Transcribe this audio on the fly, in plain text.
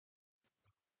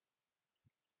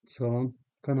Salam,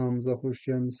 kanalımıza hoş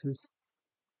gelmişsiniz.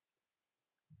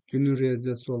 Günün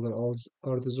riyaziyyat sualları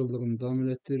ardıcıllığını devam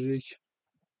ettiririk.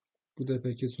 Bu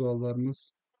defaki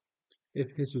suallarımız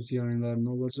Efesus yayınlarında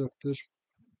olacaktır.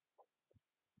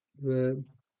 Ve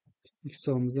ilk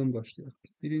sualımızdan başlayalım.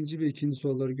 Birinci ve ikinci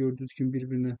suallar gördüğünüz gibi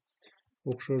birbirine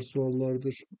okşar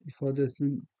suallardır.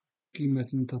 İfadesinin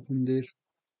kıymetini tapın der.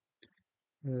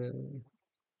 Ee,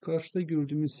 Karşıda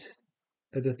gördüğümüz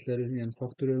ədədləri, yani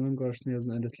faktöriyelin karşısına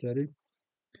yazılan ədədləri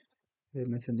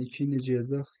mesela 2 necə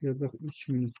yazaq? Yazaq 3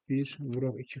 minus 1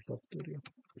 vuraq 2 faktorial.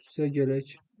 Üstə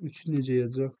gələk 3 necə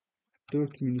yazacaq?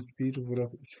 4 minus 1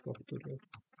 vuraq 3 faktorial.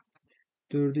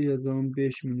 4'ü yazalım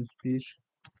 5 minus 1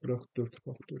 vuraq 4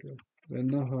 faktorial. Və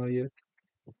nəhayət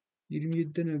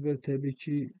 27'den əvvəl təbii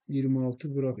ki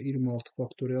 26 vuraq 26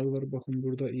 faktorial var. Baxın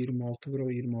burada 26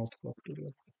 vuraq 26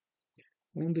 faktorial.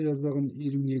 Onu da yazalım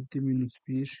 27 minus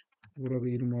 1 vuraq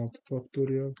 26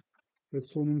 faktorial. Və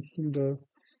sonuncusunda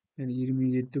yani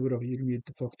 27 bırak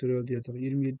 27 faktöriyel diyecek.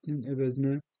 27'nin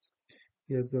əvəzinə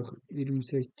yazaq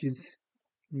 28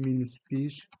 minus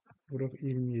 1 bırak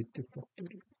 27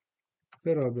 faktöriyel.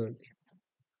 Beraberdir.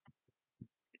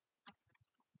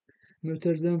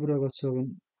 Mötərizəni vuraq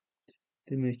açalım.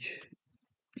 Demək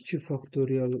 2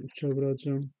 faktoriyalı 3'e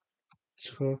vuracağım.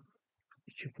 Çıxaq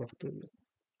 2 faktorial.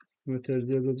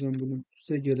 Mötərizə yazacağım bunu.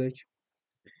 Üstə gələk.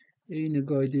 Eyni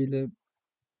qayda ilə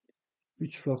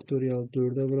 3 faktorial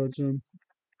 4'e vuracağım.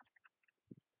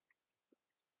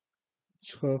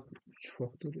 Çıxaq 3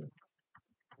 faktorial.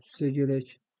 Üstə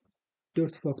gələk.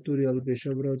 4 faktoriyalı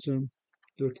 5'e vuracağım.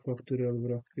 4 faktorial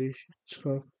bırak 5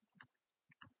 çıxaq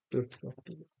 4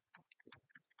 faktorial.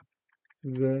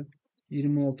 Ve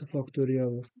 26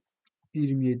 faktoriyalı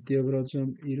 27'ye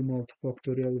vuracağım. 26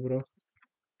 faktorial bırak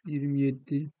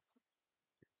 27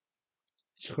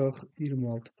 çıxaq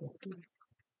 26 faktorial.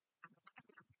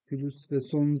 Plus ve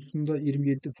sonuncusunda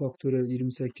 27 faktorial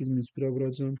 28 minus 1'e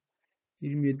vuracağım.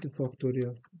 27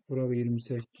 faktorial bırak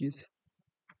 28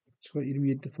 çıxaq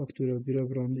 27 faktorial 1'e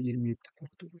vuranda 27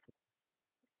 faktorial.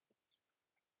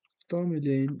 Devam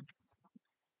edeyim.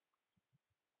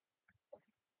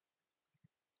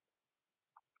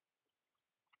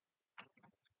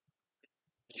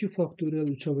 2 faktorial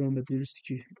 3'e vuranda biliriz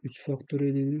ki 3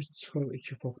 faktorial edilir. Çıxaq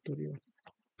 2 faktorial.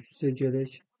 Üstə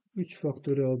gələk 3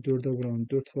 faktorial 4'e vuranda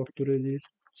 4 faktorial edilir.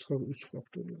 Çıxaq 3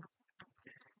 faktorial.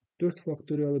 4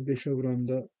 faktorialı 5'e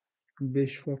vuranda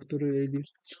 5 faktorial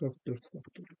edilir. Çıxaq 4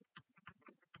 faktorial.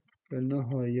 Və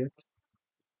nəhayət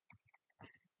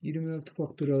 26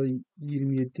 faktorial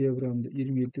 27'ye vuranda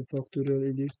 27 faktorial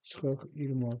edilir. Çıxaq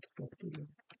 26 faktorial.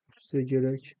 Üstə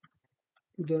gələk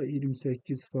bu da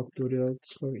 28 faktorial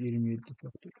çıxaq 27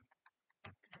 faktorial.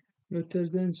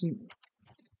 Mötərizənin için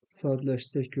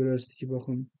sadələşsək görərsiniz ki,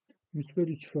 baxın,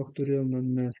 müsbət 3 faktorial ilə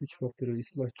mənfi 3 faktorial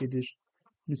islah gedir.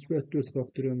 Müsbət 4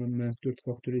 faktorial ilə mənfi 4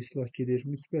 faktorial islah gedir.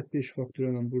 Müsbət 5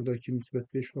 faktorial ilə buradakı müsbət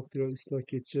 5 faktorial islah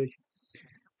gedəcək.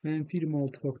 Mənfi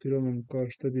 26 faktorial ilə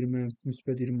qarşıda bir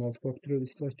müsbət 26 faktorial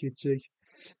islah gedəcək.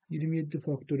 27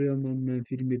 faktorial ilə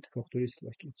mənfi 27 faktorial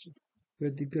islah gedəcək.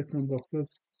 Və diqqətlə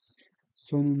baxsaq,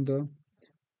 sonunda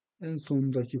en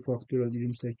sondaki faktorial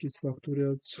 28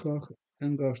 faktorial çıxaq.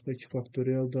 En karşıdaki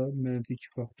faktorial da mənfi 2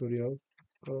 faktorial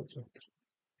kalacaktır.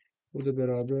 O da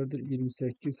beraberdir.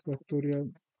 28 faktorial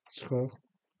çıxaq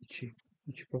 2.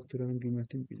 2 faktorialın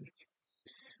qiymətini bilirik.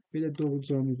 Belə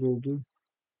doğrucamız oldu.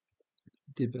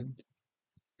 Dibend.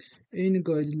 Eyni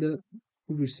qayda ilə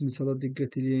bu bir misala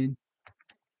diqqət edin.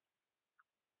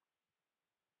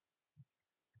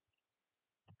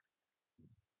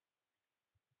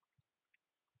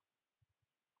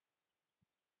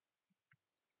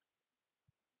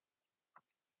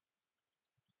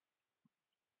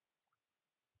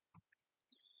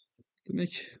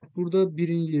 Demek burada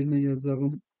birin yerine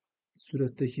yazalım.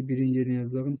 Surətdəki birin yerine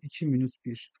yazalım. 2 minus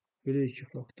 1 bölü 2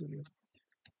 faktorial.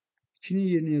 2'nin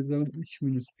yerine yazalım. 3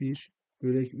 minus 1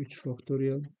 bölü 3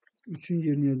 faktorial. 3'ün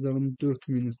yerine yazalım. 4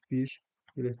 minus 1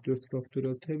 bölü 4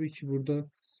 faktorial. Tabii ki burada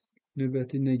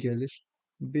növbəti ne gelir?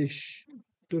 5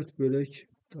 4 bölək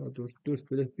daha doğrusu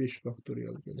 4 bölək 5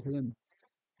 faktorial gelir. Öyle mi?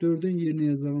 4'ün yerine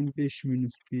yazalım. 5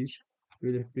 minus 1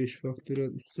 bölü 5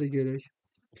 faktorial. Üstə gələk.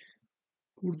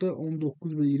 Burada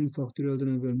 19 ve 20 faktöriyelden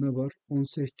evvel ne var?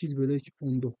 18 bölek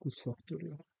 19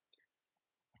 faktöriyel.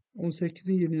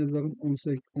 18'in yerine yazalım.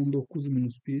 19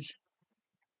 minus 1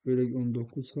 bölek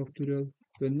 19 faktöriyel.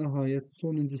 Ve nihayet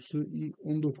sonuncusu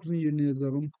 19'un yerine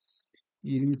yazalım.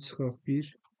 20 çıxaq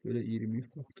 1 bölek 20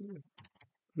 faktöriyel.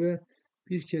 Ve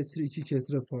bir kesri 2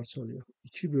 kesre parçalıyor.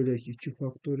 2 bölek 2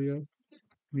 faktöriyel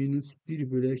minus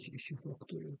 1 bölek 2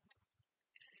 faktöriyel.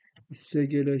 Üstə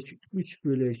gələk 3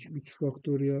 bölək 3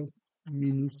 faktorial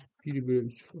minus 1 bölü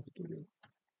 3 faktöriyel.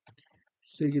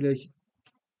 Üste gelək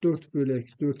 4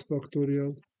 bölək 4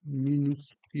 faktöriyel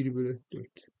minus 1 bölü 4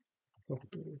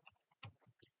 faktöriyel.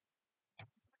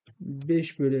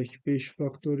 5 bölək 5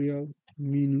 faktöriyel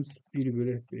minus 1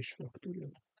 bölü 5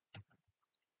 faktöriyel.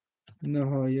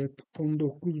 Nihayet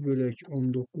 19 bölək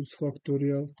 19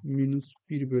 faktöriyel minus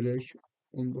 1 bölək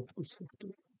 19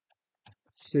 faktöriyel.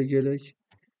 Üste gelək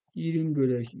 20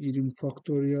 bölək 20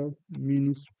 faktöriyel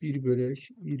minus 1 bölək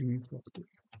 20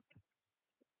 faktöriyel.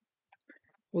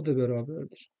 O da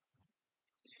beraberdir.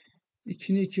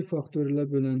 2'ni 2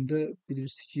 faktöriyel bölende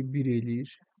bilirsiniz ki 1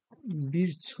 eləyir.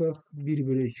 1 çıxaq 1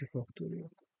 bölü 2 faktöriyel.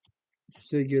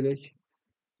 Üste gelək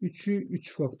 3'ü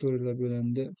 3 faktöriyel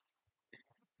bölende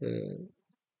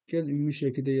gel ümumi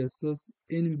şekilde yazsaz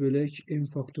n bölək n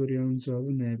faktöriyelin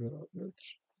cevabı neye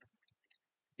beraberdir?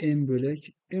 N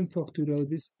bölək n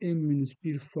faktöriyel biz n minus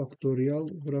 1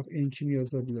 faktöriyel bırak n kimi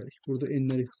yazabiliriz. Burada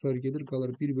n'ler ixtisar gelir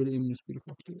kalır 1 bölü n minus 1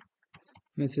 faktöriyel.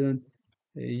 Mesela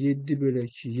 7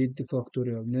 bölək 7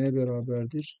 faktöriyel neye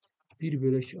beraberdir? 1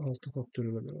 bölək 6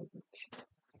 faktöriyel beraberdir.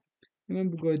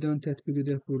 Hemen bu qaydanı tətbiq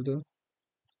edək burada.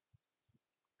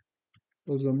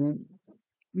 O zaman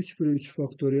 3 bölü 3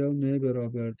 faktöriyel neye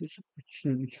beraberdir? 3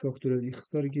 ile 3 faktöriyel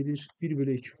ixtisar gelir. 1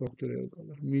 bölü 2 faktöriyel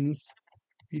kalır. Minus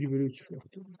 1 bölü 3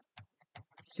 faktöriyel.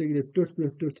 Sevgili 4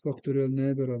 bölü 4 faktöriyel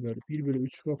neye beraber? 1 bölü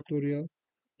 3 faktöriyel.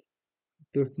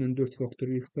 4 ile 4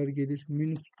 faktöriyel ixtisar gelir.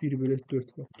 Minus 1 bölü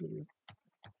 4 faktöriyel.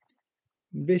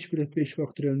 5 bölü 5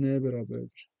 faktöriyel neye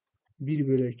beraberdir? 1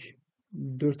 bölü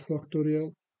 4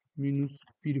 faktöriyel minus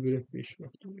 1 bölü 5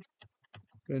 faktöriyel.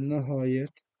 Ve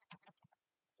nihayet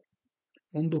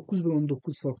 19 ve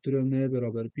 19 faktöriyel neye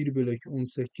beraber? 1 bölü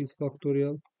 18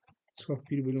 faktöriyel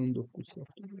çıkart 1 bölü 19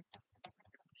 faktöriyel.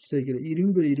 Sevgili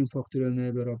 20 bölü 20 faktöriyel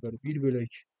neye beraber? 1 bölü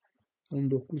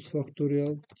 19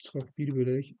 faktöriyel çıkart 1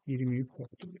 bölü 20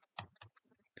 faktöriyel.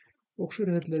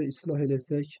 Oxşar ədədləri islah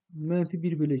eləsək, mənfi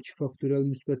 1 bölü 2 faktöriyel,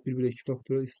 müsbət 1 bölü 2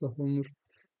 faktöriyel islah olunur.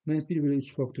 Mənfi 1 bölü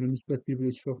 3 faktöriyel, müsbət 1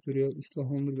 bölü 3 faktöriyel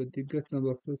islah olunur və diqqətlə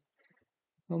baxsaq,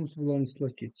 hamısı bunların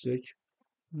islah geçecek.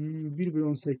 1 bölü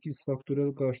 18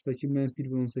 faktöriyel karşıdaki mənfi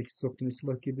 1 bölü 18 faktöriyel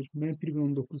islah gelir. Mənfi 1 bölü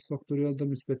 19 faktöriyel da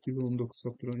müsbət 1 bölü 19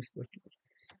 faktöriyel islah gelir.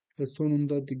 Ve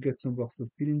sonunda diqqətlə baxsaq,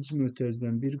 birinci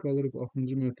mötərizdən 1 qalır,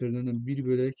 axıncı mötərizdən 1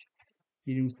 bölək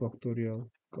 20 faktöriyel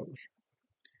qalır.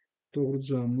 Doğru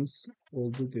cevabımız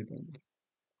oldu dedim.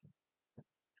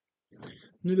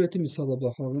 Növbəti misala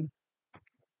baxalım.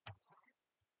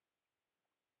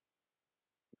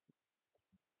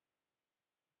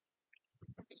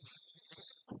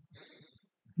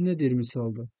 Nedir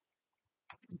misalda?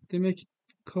 Demek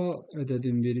K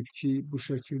ədədim verib ki bu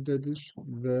şəkildədir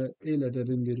və L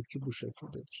ədədim verib ki bu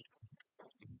şəkildədir.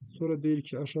 Sonra deyir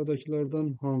ki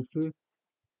aşağıdakilerden hansı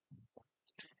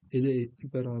L'e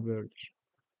beraberdir?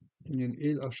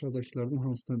 Yani L aşağıdakilerden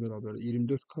hansına beraber?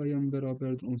 24K'ya mı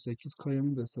beraberdir? 18K'ya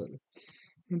mı vesaire.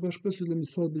 Yani başka sözle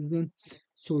misal bizden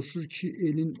soruşur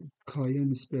ki L'in K'ya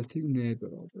nisbəti neye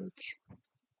beraberdir?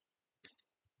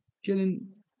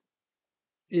 Gelin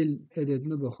L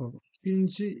ədədinə baxalım.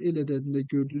 Birinci L ədədində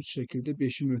gördüğünüz şekilde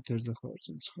 5'i mötərizə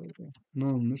xaricini çıxarır. Ne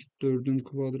alınır? 4'ün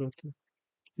kvadratı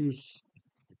plus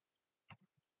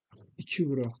 2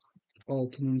 vuraq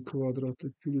 6'nın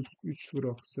kvadratı plus 3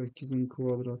 vuraq 8'in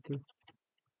kvadratı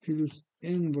plus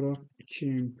n vuraq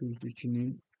 2n plus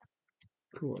 2'nin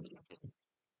kvadratı.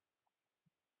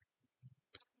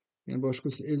 Yani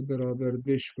başkası L beraber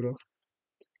 5 vuraq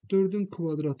 4'ün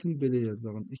kvadratını belə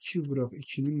yazalım. 2 vuraq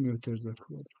 2'nin mötərizə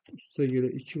kvadratı. Üstə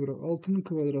görə 2 vuraq 6'nın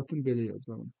kvadratını belə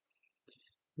yazalım.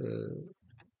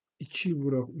 2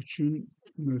 vuraq 3'ün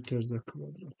mötərizə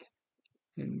kvadratı.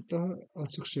 Yani daha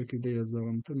açık şekilde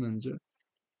yazalım da bence.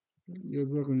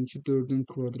 Yazalım ki 4'ün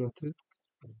kvadratı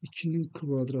 2'nin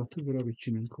kvadratı vuraq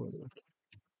 2'nin kvadratı.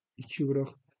 2 vuraq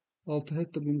 6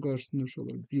 hatta bunun karşısında şu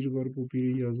olur. 1 var bu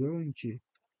 1'i yazalım ki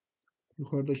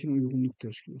yukarıdakine uygunluk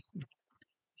teşkil etsin.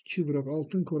 2 vuraq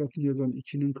 6'nın kvadratını yazan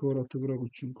 2'nin kvadratı vuraq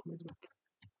 3'ün kvadratı.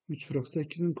 3 vuraq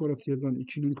 8'in kvadratı yazan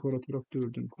 2'nin kvadratı vuraq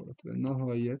 4'ün kvadratı. Ve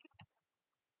nihayet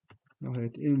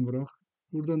n vuraq.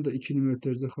 Buradan da 2'nin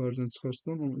mötərizə xaricdən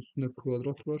çıxarsam ama üstünde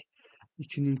kvadrat var.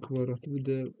 2'nin kvadratı bir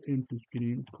de n plus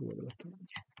 1'in kvadratı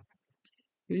olur.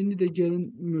 Ve indi de gəlin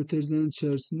mötərizənin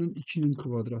içərisindən 2'nin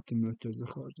kvadratı mötərizə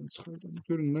xaricdən çıxardım.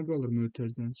 Görün nə qalır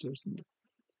mötərizənin içərisində.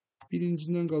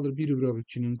 Birincidən qalır 1 vuraq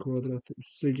 2'nin kvadratı.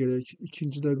 Üstə gələk.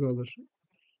 İkincidə qalır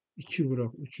 2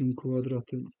 vuraq 3'ün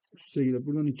kvadratı. Üstə gələk.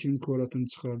 Buradan 2'nin kvadratını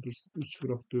çıxardırsınız. 3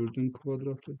 vuraq 4'ün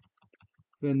kvadratı.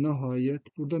 Ve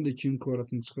nihayet buradan da 2'nin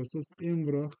kvadratını çıkarsanız n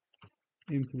vuraq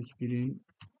n plus 1'in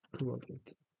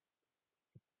kvadratı.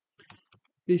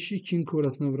 5'i 2'nin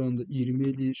kvadratına vuranda 20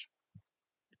 eləyir.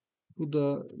 Bu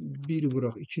da 1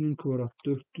 vuraq 2'nin kvadratı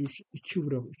 4'dür. 2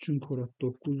 vuraq 3'ün kvadratı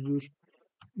 9'dur.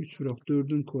 3 vuraq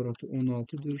 4'ün kvadratı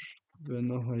 16'dır. Ve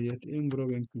nihayet n vuraq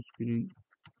n plus 1'in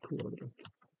kvadratı.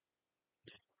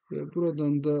 Ve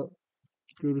buradan da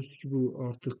görürüz ki bu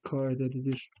artık k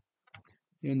ədədidir.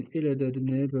 Yani el ədədi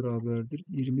neye beraberdir?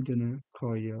 20 dənə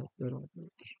k'ya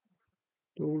beraberdir.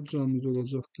 Doğru cevabımız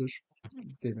olacaktır.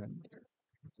 Denendir.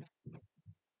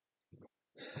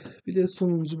 Bir de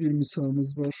sonuncu bir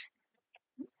misalımız var.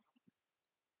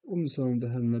 O misalın da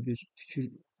həlinə bir fikir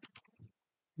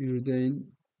yürüdəyin.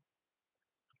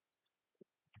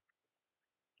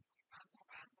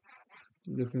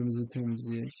 Lövhəmizi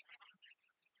təmizləyək.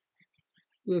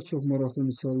 Bu da çok maraqlı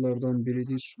misallardan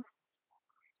biridir.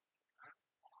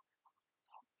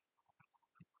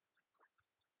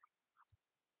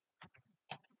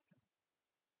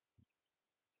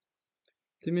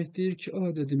 Demek deyir ki, A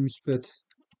ədədi müsbət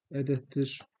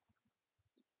ədəddir.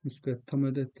 Müsbət tam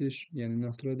ədəddir, yəni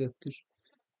natural ədəddir.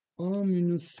 A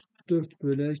minus 4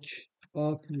 bölək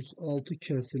A plus 6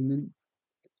 kəsirinin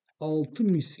 6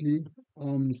 misli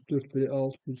A minus 4 bölək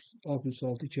A plus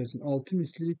 6 kəsirinin 6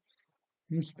 misli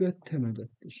müsbət tam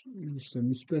ədəddir. İşte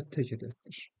müsbət tək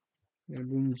ədəddir. Yəni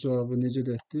bunun cavabı necə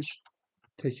ədəddir?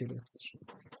 Tək ədəddir.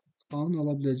 A'nın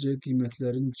alabileceği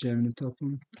kıymetlerin cemini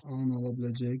tapın. A'nın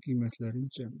alabileceği kıymetlerin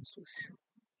cemini soruşur.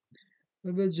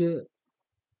 Əvvəlcə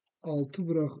 6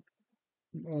 bırak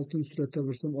 6'ın sürətə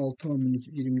vursam 6A minus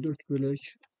 24 bölək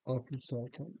A plus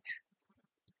 6 alır.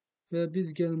 Və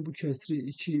biz gəlin bu kəsri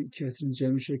iki kəsrin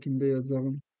cəmi şəklində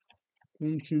yazalım.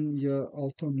 Bunun üçün ya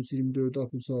 6A minus 24 A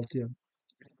plus 6'ya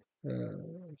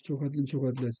çok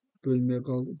ədlə bölmə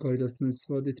qaydasından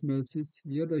istifadə etməlisiniz.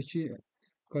 Ya da ki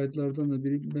qaydalardan da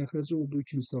biri məxrəci olduğu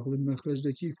kimi saxlayıb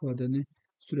məxrəcdəki ifadəni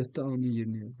sürətdə A'nın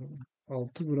yerinə yazalım.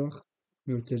 6 bıraq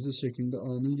mörtəzə şəklində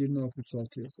A'nın yerinə A plus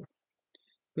 6 yazalım.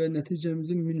 Və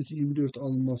nəticəmizin minus 24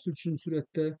 alınması üçün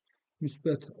sürətdə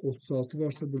müsbət 36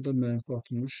 varsa burada mənfi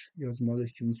 60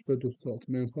 yazmalıyıq ki, müsbət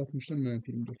 36 mənfi 60'dan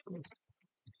mənfi 24 qalsın.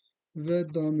 Və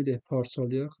davam edək,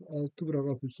 parçalayaq. 6 bıraq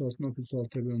A plus 6'dan A plus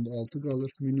 6'ya böləndə 6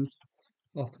 qalır. Minus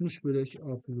 60 bölək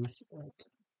A plus 6.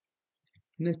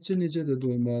 Nəticə necə ədəd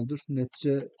olmalıdır?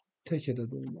 Nəticə tək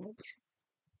ədəd olmalıdır.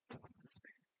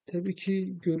 Təbii ki,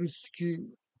 görürsünüz ki,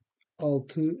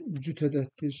 6 cüt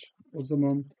ədəddir. O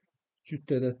zaman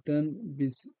cüt ədəddən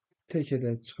biz tək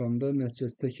ədəd çıxanda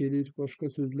nəticəsi tək eləyir. Başqa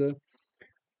sözlə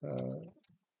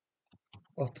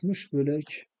 60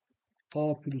 bölək A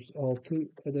plus 6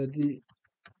 ədədi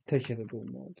tək ədəd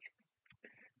olmalıdır.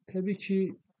 Təbii ki,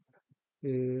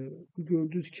 bu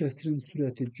gördüyünüz kəsrin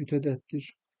sürəti cüt ədəddir.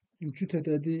 Cüt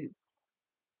ədədi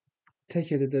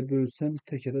tək ədədə bölsəm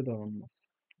tək ədəd alınmaz.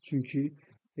 Çünki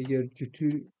əgər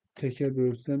cütü təkə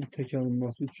bölsəm tək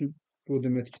alınması üçün bu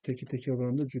demək ki, təki təkə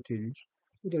vuranda cüt eləyir.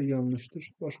 Bu da yanlışdır.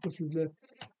 Başqa sözlə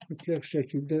mütləq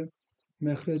şəkildə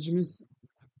məxrəcimiz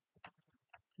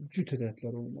cüt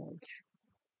ədədlər olmalıdır.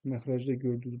 Məxrəcdə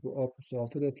gördüyünüz bu A plus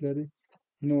 6 ədədləri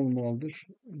nə olmalıdır?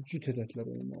 Cüt ədədlər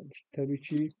olmalıdır. Təbii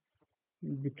ki,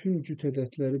 bütün cüt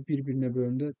ədədləri bir-birinə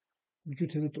bölündə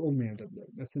cüt ədəd olmaya da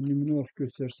bilər. Məsələn, nümunə olaraq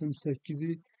göstərsəm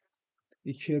 8'i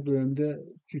 2'ye böləndə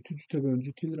cütü cütə bölündə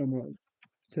cüt eləyir, amma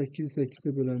 8'i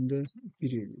 8'e böləndə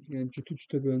 1 eləyir. Yəni cütü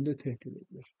cütə böləndə tək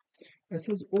eləyir.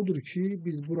 Əsas odur ki,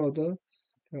 biz burada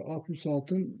A plus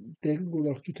 6'ın dəqiq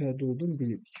olaraq cüt ədəd olduğunu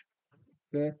bilirik.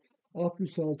 Və A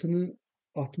plus 6'nı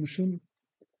 60'ın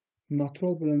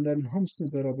natural bölənlərin hamısını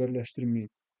bərabərləşdirməyib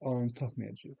A'nı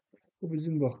tapmayacaq. Bu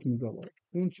bizim vaxtımızı alır.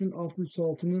 Bunun üçün A plus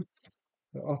 6'nı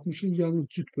 60'ın yalnız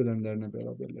cüt bölənlərinə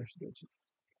bərabərləşdirəcək.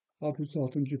 A plus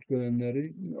 6'ın cüt bölənləri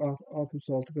A plus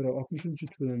 6 bərabər 60'ın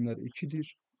cüt bölənləri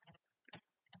 2'dir.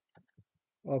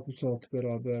 A plus 6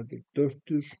 bərabərdir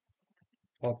 4'dür.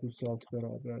 A plus 6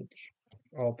 bərabərdir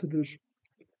 6'dır.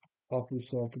 A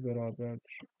plus 6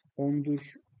 bərabərdir 10'dur.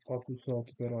 A plus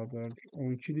 6 bərabərdir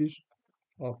 12'dir.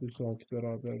 A plus 6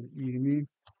 bərabərdir 20,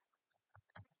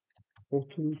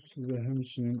 30 və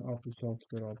həmçinin A plus 6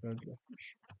 bərabərdir 60.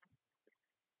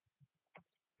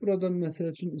 Burada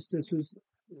məsəl üçün istəsəz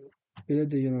belə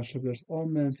də yanaşa bilərsiniz. A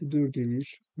mənfi 4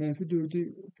 eləyir. Mənfi 4'ü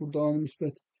burada A'nın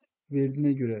müsbət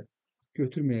verdiyinə görə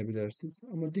götürməyə bilərsiniz.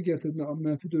 Amma digər tərəfdən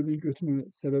mənfi 4'ün götürməmə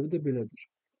səbəbi də belədir.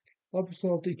 A plus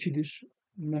 6 2'dir.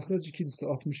 Məxrəc 2'dirsə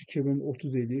 62 bölündə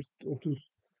 30 eləyir. 30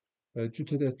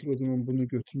 cüt ədəddir. O zaman bunu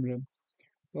götürmürəm.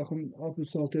 Baxın, A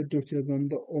plus 6'ya 4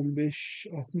 yazanda 15,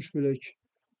 60 bölək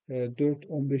 4,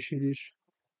 15 eləyir.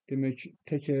 Demək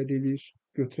tək ədəd eləyir.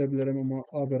 Götürə bilərəm, amma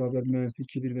A bərabər mənfi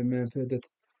 2'dir və mənfi ədəd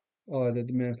A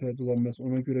ədədi mənfi ədəd ola bilməz.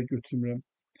 Ona görə götürmürəm.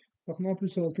 Baxın, A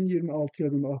plus 6'nın yerinə 6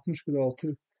 yazanda 60 bölü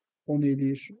 6 10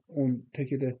 eləyir. 10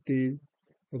 tək ədəd deyil.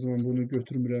 O zaman bunu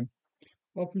götürmürəm.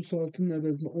 A plus 6'nın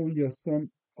əvəzinə 10 yazsam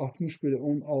 60 bölü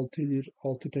 10 6 edir.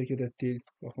 6 tək ədəd deyil.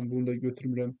 Baxın bunu da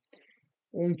götürmürəm.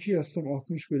 12 yazsam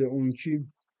 60 bölü 12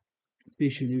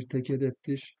 5 edir. Tək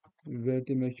ədəddir. Və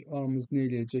demək A'mız nə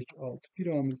eləyəcək? 6. Bir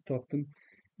A'mızı tapdım.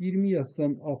 20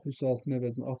 yazsam A plus 6'nın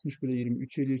əvəzinə 60 bölü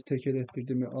 23 edir. Tək ədəddir.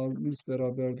 Demək A'mız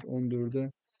bərabərdir 14'e.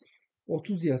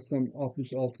 30 yazsam A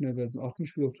plus 6'nın əvəzinə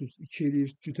 60 bölü 32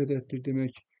 edir. Cüt ədəddir.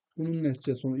 Demək bunun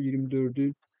nəticəsi onu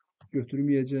 24'ü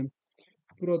götürməyəcəm.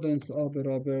 Buradan ise A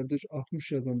beraberdir.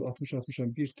 60 yazanda 60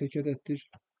 60'dan bir tek ədəddir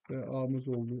ve A'mız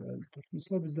oldu 54.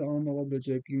 Misal bize A'nın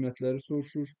alabileceği kıymetleri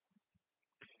soruşur.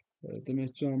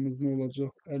 Demek ki A'mız ne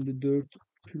olacak? 54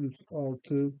 plus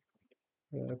 6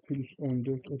 plus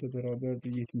 14 o da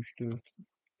beraberdir 74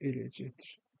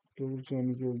 eləyəcəkdir. Doğru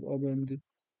cevabımız oldu. A bəndi.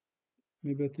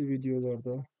 Növbəti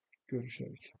videolarda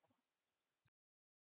görüşərik.